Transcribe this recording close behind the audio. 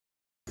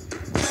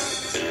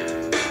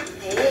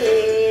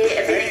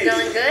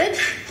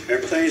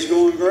Everything's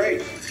going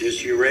great.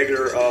 Just your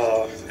regular,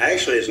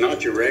 actually it's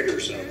not your regular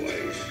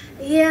Subways.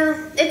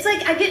 Yeah, it's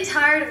like I get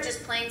tired of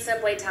just plain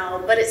Subway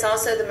tile, but it's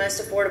also the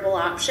most affordable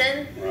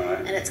option. Right.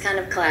 And it's kind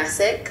of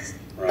classic.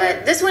 Right.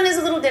 But this one is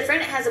a little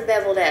different. It has a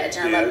beveled edge,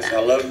 and I love that.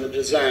 I love the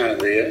design of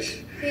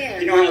this. Yeah.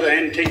 You know how the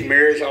antique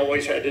mirrors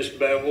always had this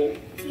bevel?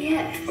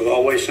 Yeah. I've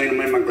always seen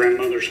them in my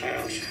grandmother's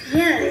house.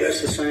 Yes. Well,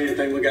 that's the same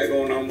thing we got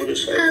going on with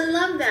this house. I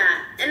love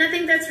that. And I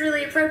think that's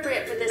really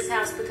appropriate for this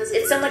house because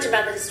it's so much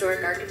about the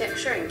historic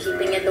architecture and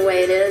keeping it the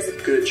way it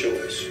is. Good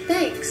choice.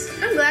 Thanks.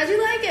 I'm glad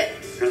you like it.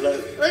 I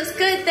love it. Looks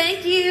good.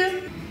 Thank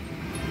you.